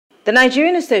The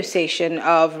Nigerian Association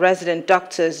of Resident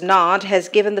Doctors, NARD, has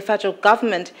given the federal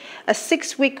government a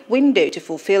 6-week window to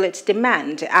fulfill its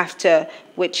demand, after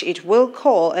which it will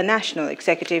call a National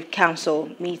Executive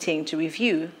Council meeting to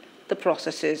review the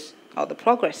processes or the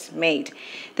progress made.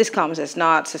 This comes as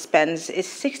NARD suspends its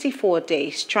 64-day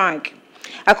strike.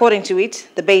 According to it,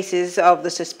 the basis of the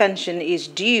suspension is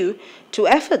due to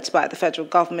efforts by the federal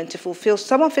government to fulfill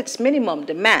some of its minimum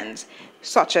demands,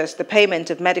 such as the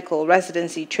payment of medical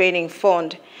residency training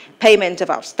fund, payment of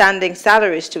outstanding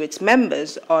salaries to its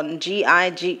members on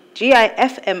GIFMIS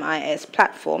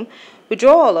platform,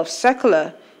 withdrawal of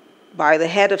circular by the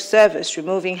head of service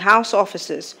removing house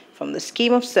officers from the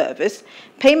scheme of service,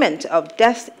 payment of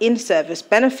death in service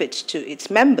benefits to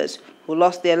its members who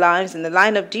lost their lives in the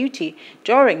line of duty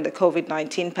during the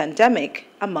COVID-19 pandemic,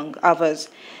 among others.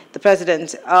 The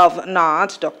president of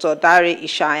NARD, Dr. Dare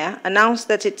Ishaya, announced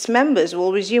that its members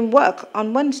will resume work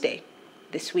on Wednesday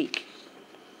this week.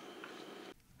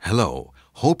 Hello,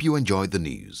 hope you enjoyed the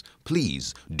news.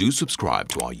 Please do subscribe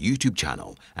to our YouTube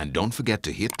channel and don't forget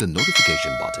to hit the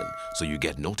notification button so you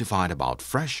get notified about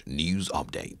fresh news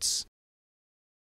updates.